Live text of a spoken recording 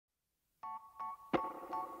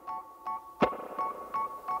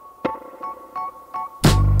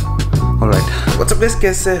Alright, what's up guys,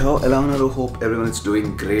 kaise ho? Elanaru, hope everyone is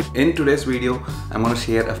doing great. In today's video, I'm going to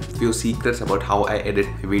share a few secrets about how I edit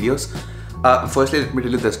videos. Firstly, let me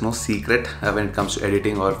tell you there's no secret when it comes to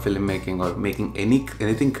editing or filmmaking or making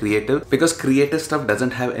anything creative, because creative stuff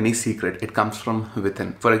doesn't have any secret. It comes from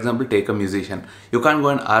within. For example, take a musician. You can't go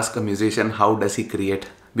and ask a musician how does he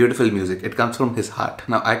create beautiful music. It comes from his heart.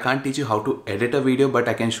 Now, I can't teach you how to edit a video, but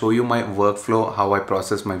I can show you my workflow, how I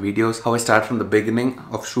process my videos, how I start from the beginning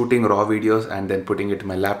of shooting raw videos and then putting it to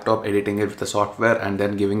my laptop, editing it with the software, and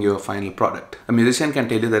then giving you a final product. A musician can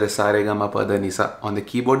tell you there is sa re ga ma pa da ni sa on the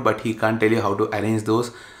keyboard, but he can't tell you how to arrange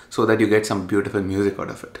those so that you get some beautiful music out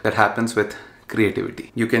of it. That happens with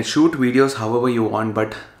creativity. You can shoot videos however you want,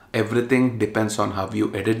 but everything depends on how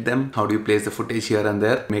you edit them, how do you place the footage here and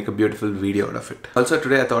there, make a beautiful video out of it. Also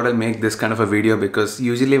today I thought I'll make this kind of a video because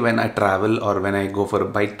usually when I travel or when I go for a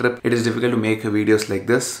bike trip, it is difficult to make videos like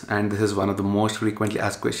this, and this is one of the most frequently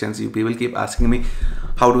asked questions. You people keep asking me,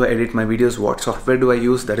 how do I edit my videos, what software do I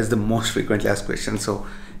use? That is the most frequently asked question. So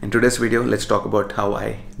in today's video, let's talk about how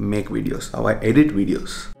I make videos, how I edit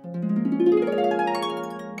videos.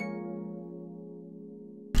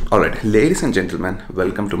 Alright, ladies and gentlemen,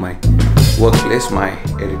 welcome to my workplace, my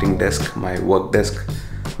editing desk, my work desk,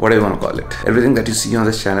 whatever you want to call it. Everything that you see on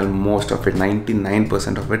this channel, most of it,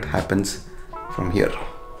 99% of it happens from here.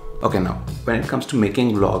 Okay, now, when it comes to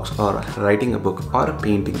making vlogs or writing a book or a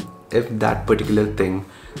painting, if that particular thing,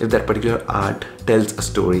 if that particular art tells a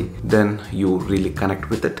story, then you really connect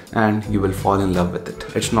with it and you will fall in love with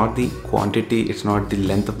it. It's not the quantity, it's not the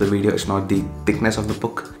length of the video, it's not the thickness of the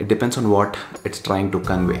book. It depends on what it's trying to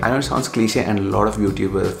convey. I know it sounds cliche and a lot of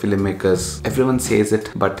YouTubers, filmmakers, everyone says it,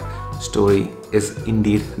 but story is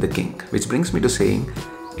indeed the king. Which brings me to saying,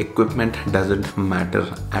 equipment doesn't matter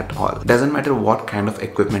at all. It doesn't matter what kind of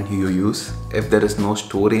equipment you use. If there is no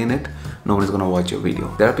story in it, no one is gonna watch your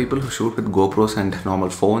video. There are people who shoot with GoPros and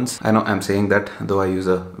normal phones. I know I'm saying that, though I use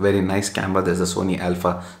a very nice camera. There's a Sony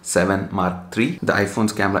Alpha 7 Mark III. The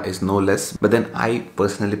iPhone's camera is no less. But then I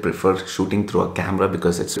personally prefer shooting through a camera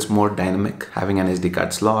because it's more dynamic. Having an SD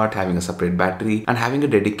card slot, having a separate battery, and having a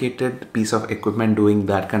dedicated piece of equipment doing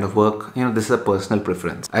that kind of work, you know, this is a personal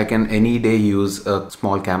preference. I can any day use a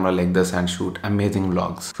small camera like this and shoot amazing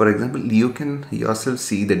vlogs. For example, you can yourself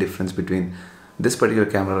see the difference between this particular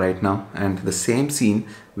camera right now and the same scene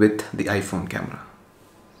with the iPhone camera.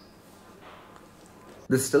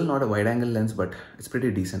 This is still not a wide angle lens, but it's pretty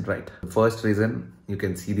decent, right? The first reason, you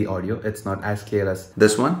can see the audio, it's not as clear as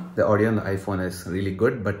this one. The audio on the iPhone is really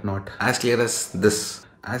good, but not as clear as this.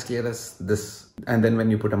 And then when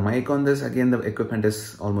you put a mic on this, again the equipment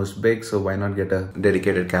is almost big, so why not get a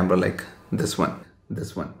dedicated camera like this one.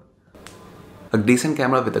 A decent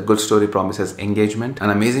camera with a good story promises engagement. An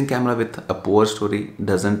amazing camera with a poor story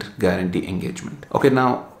doesn't guarantee engagement. Okay,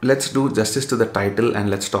 now let's do justice to the title and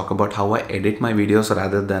let's talk about how I edit my videos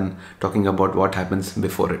rather than talking about what happens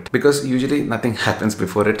before it. Because usually nothing happens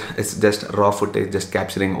before it. It's just raw footage, just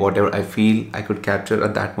capturing whatever I feel I could capture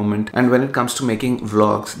at that moment. And when it comes to making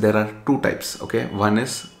vlogs, there are two types, okay? One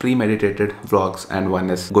is premeditated vlogs and one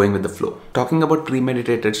is going with the flow. Talking about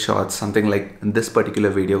premeditated shots, something like this particular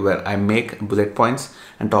video where I make bullet points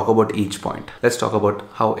and talk about each point. Let's talk about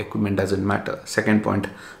how equipment doesn't matter. Second point,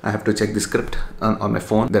 I have to check the script on my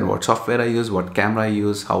phone, then what software I use, what camera I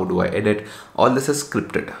use, how do I edit. All this is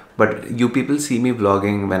scripted. But you people see me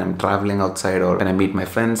vlogging when I'm traveling outside or when I meet my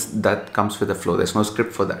friends. That comes with the flow. There's no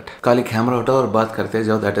script for that. Kali camera hota aur baat karte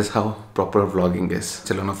jao. That is how proper vlogging is.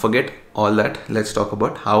 Chalo, now forget all that. Let's talk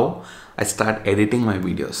about how I start editing my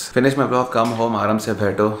videos. Finish my vlog, come home, aaram se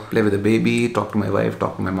bhaito, play with the baby, talk to my wife,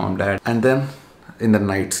 talk to my mom, dad, and then in the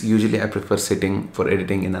nights, usually I prefer sitting for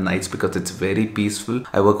editing in the nights because it's very peaceful.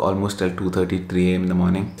 I work almost till 2:30, 3 a.m. in the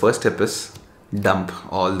morning. First step is dump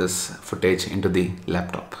all this footage into the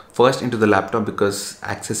laptop. First into the laptop because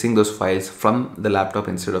accessing those files from the laptop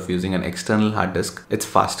instead of using an external hard disk, it's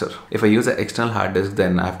faster. If I use an external hard disk,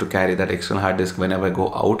 then I have to carry that external hard disk whenever I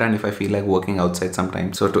go out and if I feel like working outside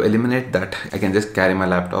sometimes. So to eliminate that, I can just carry my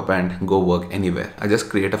laptop and go work anywhere. I just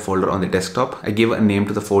create a folder on the desktop. I give a name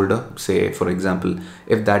to the folder. Say, for example,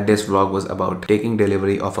 if that day's vlog was about taking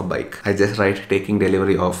delivery of a bike, I just write taking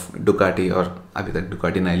delivery of Ducati, or abhi tak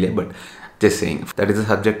Ducati nahi liya, but just saying that is the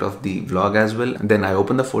subject of the vlog as well. And then I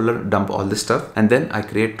open the folder, dump all this stuff, and then I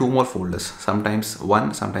create two more folders, sometimes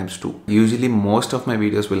one, sometimes two. Usually most of my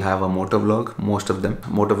videos will have a motovlog. Most of them.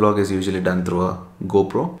 Motovlog is usually done through a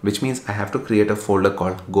GoPro, which means I have to create a folder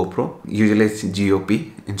called GoPro. Usually it's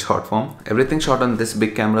GOP in short form. Everything shot on this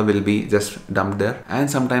big camera will be just dumped there, and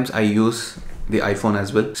sometimes I use the iPhone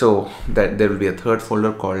as well, so that there will be a third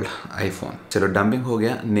folder called iPhone. Chalo, dumping ho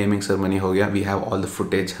gaya, naming ceremony ho gaya, we have all the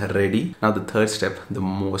footage ready. Now the third step, the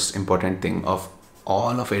most important thing of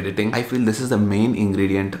all of editing, I feel this is the main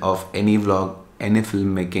ingredient of any vlog, any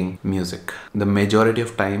filmmaking: music. The majority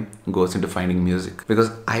of time goes into finding music,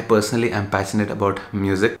 because I personally am passionate about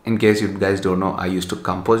music. In case you guys don't know, I used to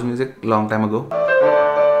compose music long time ago.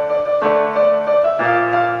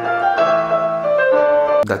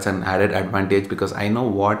 That's an added advantage because I know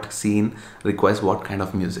what scene requires what kind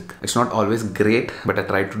of music. It's not always great, but I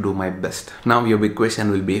try to do my best. Now your big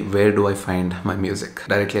question will be, where do I find my music?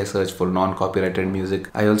 Directly I search for non-copyrighted music.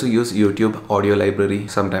 I also use YouTube audio library.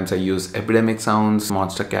 Sometimes I use Epidemic Sounds,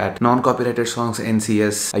 Monster Cat, non-copyrighted songs,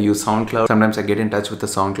 NCS. I use SoundCloud. Sometimes I get in touch with the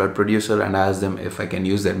SoundCloud producer and ask them if I can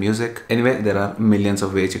use their music. Anyway, there are millions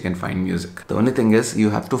of ways you can find music. The only thing is,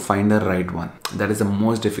 you have to find the right one. That is the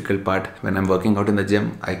most difficult part. When I'm working out in the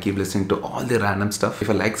gym, I keep listening to all the random stuff. If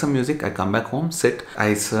I like some music, I come back home, sit,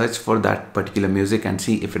 I search for that particular music and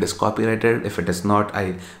see if it is copyrighted. If it is not,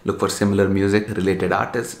 I look for similar music, related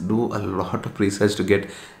artists, do a lot of research to get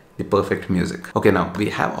the perfect music. Okay, now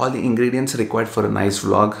we have all the ingredients required for a nice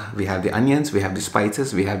vlog. We have the onions, we have the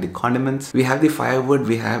spices, we have the condiments, we have the firewood,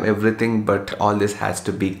 we have everything, but all this has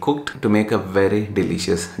to be cooked to make a very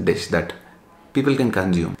delicious dish that people can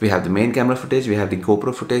consume. We have the main camera footage, we have the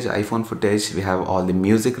GoPro footage, iPhone footage, we have all the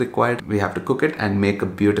music required. We have to cook it and make a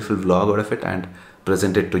beautiful vlog out of it and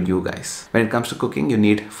present it to you guys. When it comes to cooking, you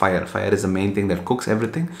need fire. Fire is the main thing that cooks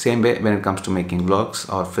everything. Same way, when it comes to making vlogs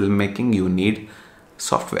or filmmaking, you need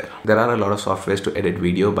software. There are a lot of softwares to edit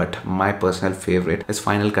video, but my personal favorite is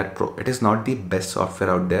Final Cut Pro. It is not the best software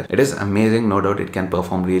out there. It is amazing, no doubt it can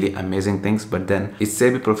perform really amazing things, but then it's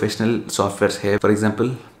say professional softwares here. For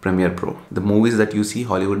example, Premiere Pro. The movies that you see,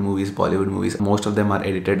 Hollywood movies, Bollywood movies, most of them are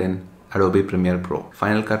edited in Adobe Premiere Pro.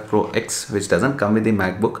 Final Cut Pro X, which doesn't come with the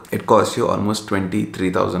MacBook, it costs you almost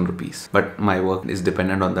 23,000 rupees. But my work is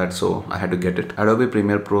dependent on that, so I had to get it. Adobe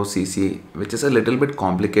Premiere Pro CC, which is a little bit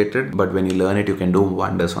complicated, but when you learn it, you can do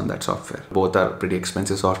wonders on that software. Both are pretty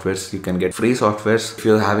expensive softwares. You can get free softwares. If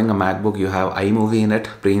you're having a MacBook, you have iMovie in it,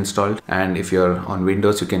 pre-installed. And if you're on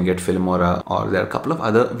Windows, you can get Filmora, or there are a couple of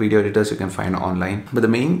other video editors you can find online. But the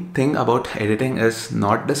main thing about editing is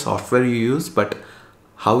not the software you use, but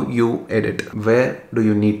how you edit. Where do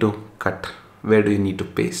you need to cut? Where do you need to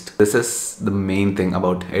paste? This is the main thing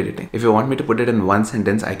about editing. If you want me to put it in one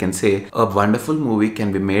sentence, I can say a wonderful movie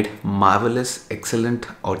can be made marvelous, excellent,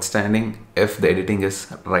 outstanding if the editing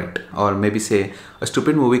is right. Or maybe say a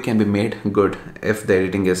stupid movie can be made good if the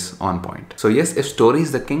editing is on point. So yes, if story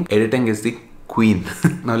is the king, editing is the queen.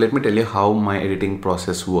 Now let me tell you how my editing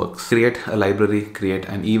process works. Create a library, create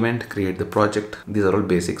an event, create the project. These are all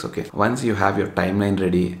basics, okay? Once you have your timeline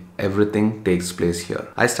ready, everything takes place here.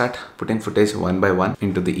 I start putting footage one by one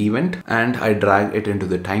into the event and I drag it into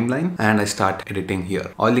the timeline and I start editing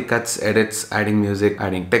here. All the cuts, edits, adding music,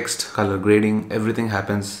 adding text, color grading, everything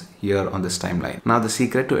happens here on this timeline. Now the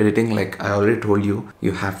secret to editing, like I already told you,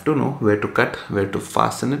 you have to know where to cut, where to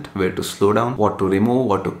fasten it, where to slow down, what to remove,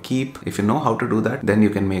 what to keep. If you know how to do that, then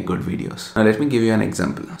you can make good videos. Now let me give you an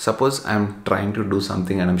example. Suppose I'm trying to do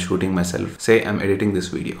something and I'm shooting myself. Say I'm editing this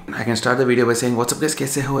video. I can start the video by saying, what's up guys,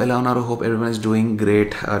 kaise ho, ela unaru, hope everyone is doing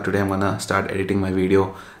great. Today I'm gonna start editing my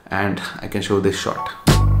video and I can show this shot.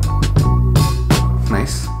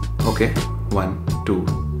 Nice. Okay. 1, 2,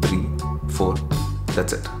 3, 4.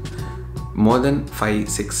 That's it. More than 5,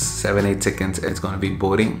 6, 7, 8 seconds, it's gonna be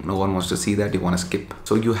boring. No one wants to see that. You wanna skip.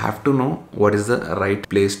 So you have to know what is the right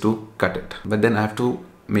place to cut it. But then I have to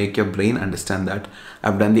make your brain understand that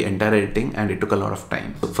I've done the entire editing and it took a lot of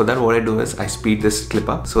time. So for that, what I do is I speed this clip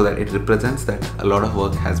up so that it represents that a lot of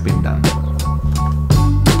work has been done.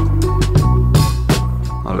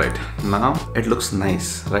 Alright, now it looks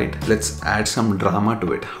nice, right? Let's add some drama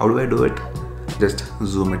to it. How do I do it? Just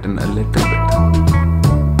zoom it in a little bit.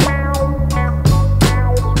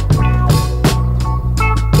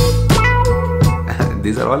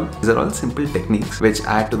 These are all simple techniques which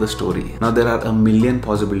add to the story. Now there are a million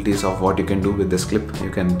possibilities of what you can do with this clip. You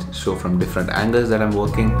can show from different angles that I'm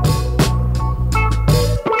working.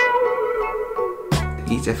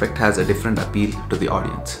 Each effect has a different appeal to the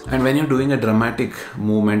audience. And when you're doing a dramatic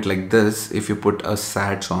movement like this, if you put a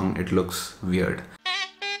sad song, it looks weird.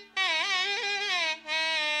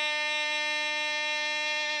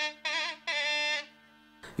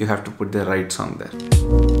 You have to put the right song there.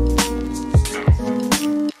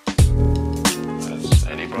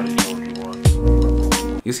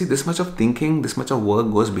 You see, this much of thinking, this much of work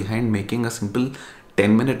goes behind making a simple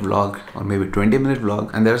 10-minute vlog or maybe 20-minute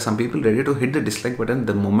vlog, and there are some people ready to hit the dislike button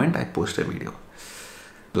the moment I post a video.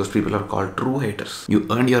 Those people are called true haters. You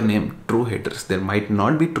earned your name, true haters. There might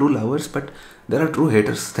not be true lovers, but there are true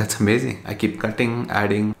haters. That's amazing. I keep cutting,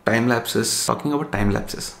 adding time lapses. Talking about time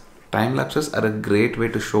lapses. Time lapses are a great way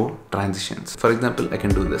to show transitions. For example, I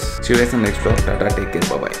can do this. See you guys in the next vlog. Tata, take care.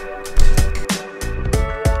 Bye bye.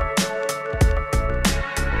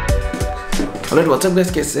 Alright, what's up guys?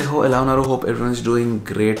 Kaise ho? Hope everyone's doing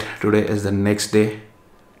great. Today is the next day.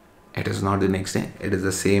 It is not the next day. It is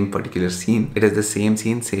the same particular scene. It is the same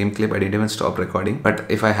scene, same clip. I didn't even stop recording. But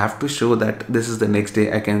if I have to show that this is the next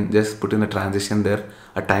day, I can just put in a transition there.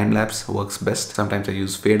 A time lapse works best. Sometimes I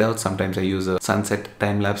use fade out. Sometimes I use a sunset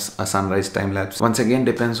time lapse, a sunrise time lapse. Once again,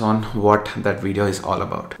 depends on what that video is all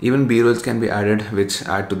about. Even B-rolls can be added which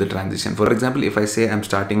add to the transition. For example, if I say I'm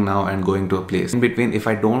starting now and going to a place, in between, if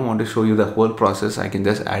I don't want to show you the whole process, I can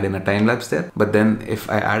just add in a time lapse there. But then if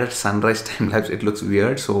I add a sunrise time lapse, it looks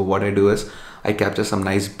weird. So what I do is I capture some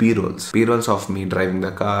nice B-rolls of me driving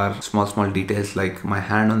the car, small details like my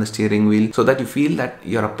hand on the steering wheel, so that you feel that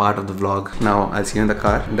you're a part of the vlog. Now I'll see you in the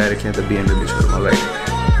car directly at the BMW showroom. Alright.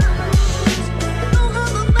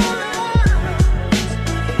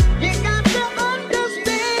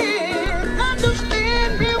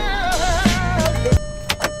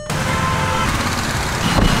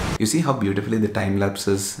 You see how beautifully the time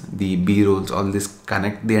lapses, the B-rolls, all this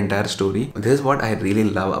connect the entire story. This is what I really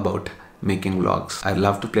love about making vlogs. I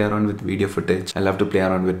love to play around with video footage. I love to play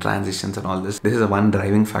around with transitions and all this. This is the one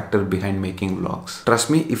driving factor behind making vlogs.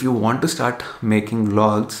 Trust me, if you want to start making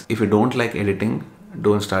vlogs, if you don't like editing,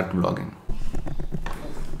 don't start vlogging.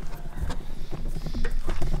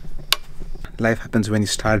 Life happens when you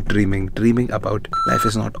start dreaming about. Life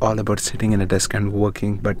is not all about sitting in a desk and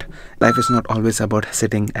working, but life is not always about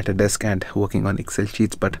sitting at a desk and working on Excel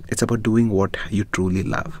sheets, but it's about doing what you truly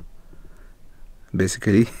love.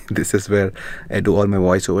 Basically, this is where I do all my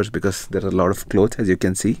voiceovers because there are a lot of clothes, as you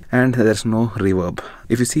can see, and there's no reverb.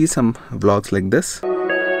 If you see some vlogs like this,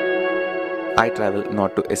 I travel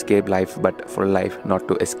not to escape life, but for life not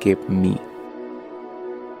to escape me.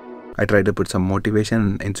 I try to put some motivation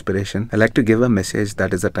and inspiration. I like to give a message.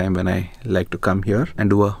 That is the time when I like to come here and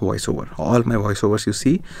do a voiceover. All my voiceovers you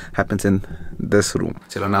see happens in this room.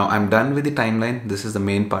 So now I'm done with the timeline. This is the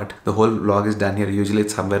main part. The whole vlog is done here. Usually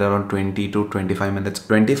it's somewhere around 20 to 25 minutes.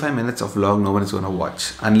 25 minutes of vlog no one is gonna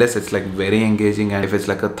watch unless it's like very engaging, and if it's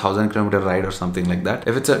like a 1,000-kilometer ride or something like that.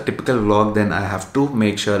 If it's a typical vlog, then I have to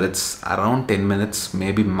make sure it's around 10 minutes,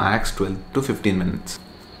 maybe max 12 to 15 minutes.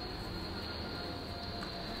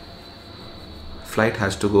 Flight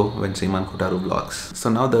has to go when Sriman Kotaru vlogs. So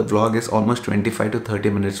now the vlog is almost 25 to 30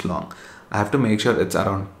 minutes long. I have to make sure it's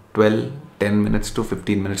around 10 minutes to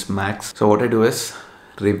 15 minutes max. So what I do is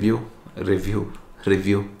review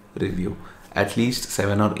at least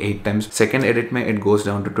 7 or 8 times. Second edit it goes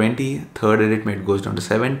down to 20, third edit it goes down to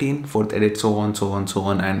 17, fourth edit so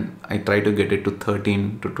on, and I try to get it to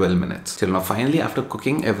 13 to 12 minutes. So now finally, after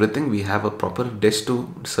cooking everything, we have a proper dish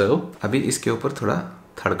to serve. Abhi iske upar thoda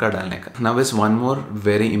tadka dalne ka. Now is one more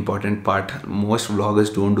very important part. Most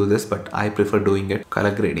vloggers don't do this, but I prefer doing it.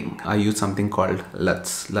 Color grading. I use something called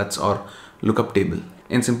LUTs or lookup table.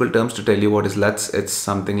 In simple terms, to tell you what is LUTs, it's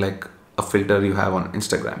something like a filter you have on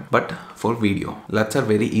Instagram, but for video. LUTs are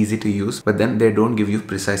very easy to use, but then they don't give you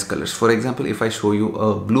precise colors. For example, if I show you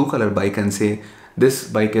a blue color bike and say this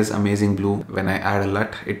bike is amazing blue, when I add a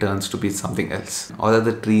LUT, it turns to be something else. All of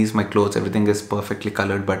the trees, my clothes, everything is perfectly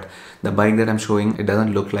colored, but the bike that I'm showing, it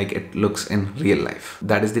doesn't look like it looks in real life.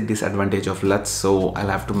 That is the disadvantage of LUTs, so I'll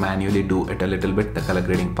have to manually do it a little bit, the color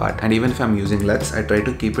grading part. And even if I'm using LUTs, I try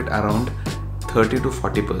to keep it around 30 to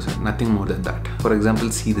 40%, nothing more than that. For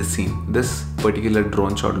example, see the scene. This particular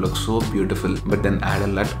drone shot looks so beautiful, but then add a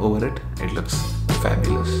LUT over it, it looks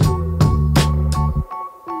fabulous.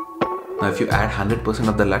 Now if you add 100%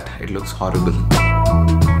 of the LUT, it looks horrible.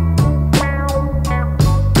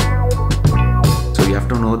 So you have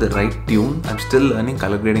to know the right tune. I'm still learning.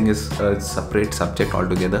 Color grading is a separate subject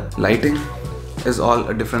altogether. Lighting is all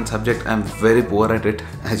a different subject. I'm very poor at it,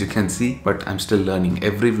 as you can see, but I'm still learning.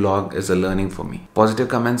 Every vlog is a learning for me. Positive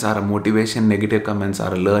comments are a motivation, negative comments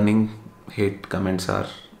are a learning, hate comments are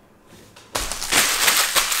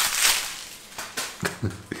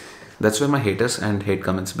That's where my haters and hate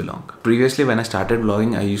comments belong. Previously, when I started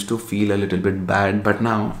vlogging, I used to feel a little bit bad, but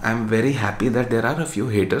now I'm very happy that there are a few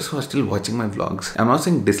haters who are still watching my vlogs. I'm not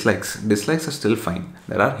saying dislikes. Dislikes are still fine.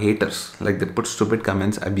 There are haters, like they put stupid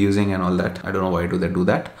comments, abusing and all that. I don't know why do they do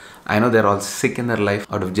that. I know they're all sick in their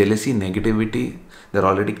life out of jealousy, negativity. They're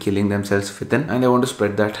already killing themselves within and they want to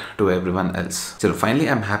spread that to everyone else. So finally,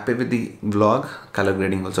 I'm happy with the vlog. Color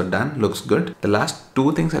grading also done. Looks good. The last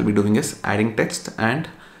two things I'll be doing is adding text and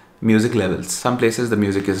music levels. Some places the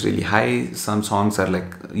music is really high, some songs are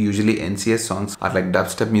like, usually NCS songs are like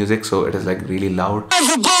dubstep music, so it is like really loud.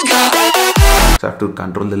 So I have to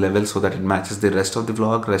control the level so that it matches the rest of the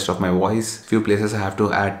vlog, rest of my voice. Few places I have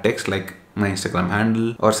to add text like my Instagram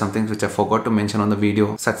handle or something which I forgot to mention on the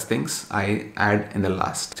video. Such things I add in the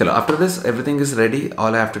last. So after this, everything is ready.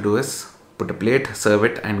 All I have to do is put a plate, serve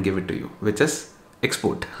it and give it to you, which is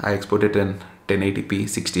export. I export it in 1080p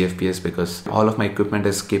 60 fps because all of my equipment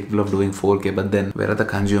is capable of doing 4K, but then where are the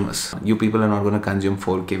consumers? You people are not going to consume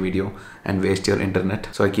 4K video and waste your internet.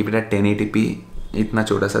 So I keep it at 1080p. Itna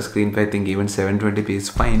chota sa screen pe I think even 720p is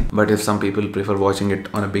fine, but if some people prefer watching it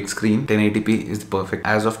on a big screen, 1080p is perfect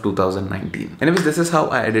as of 2019. Anyways, this is how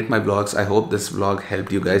I edit my vlogs. I hope this vlog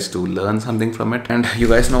helped you guys to learn something from it, and you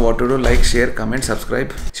guys know what to do. Like, share, comment,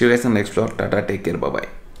 subscribe. See you guys in the next vlog. Tata, take care, bye bye.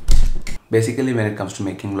 Basically, when it comes to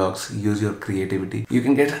making vlogs, use your creativity. You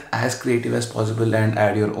can get as creative as possible and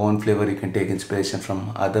add your own flavor. You can take inspiration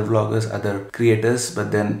from other vloggers, other creators,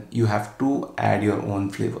 but then you have to add your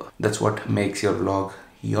own flavor. That's what makes your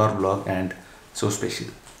vlog and so special.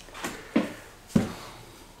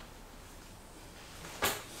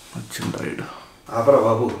 ఆపరా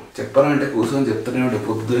బాబు, చెప్పాలంటే కూర్చొని చెప్తూనే ఉంటే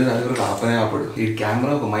పొద్దునే రాత్రి ఆపనే ఆపడు. ఈ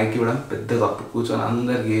camera ఒక mic ఇవ్వడం పెద్ద తప్పు. కూర్చొని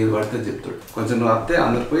అందరికి ఏది పడితే చెప్తాడు. కొంచెం నువ్వు ఆపితే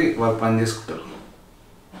అందరు పోయి వాళ్ళు పని చేసుకుంటారు.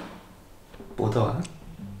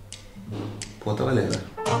 పోతావా లేదా?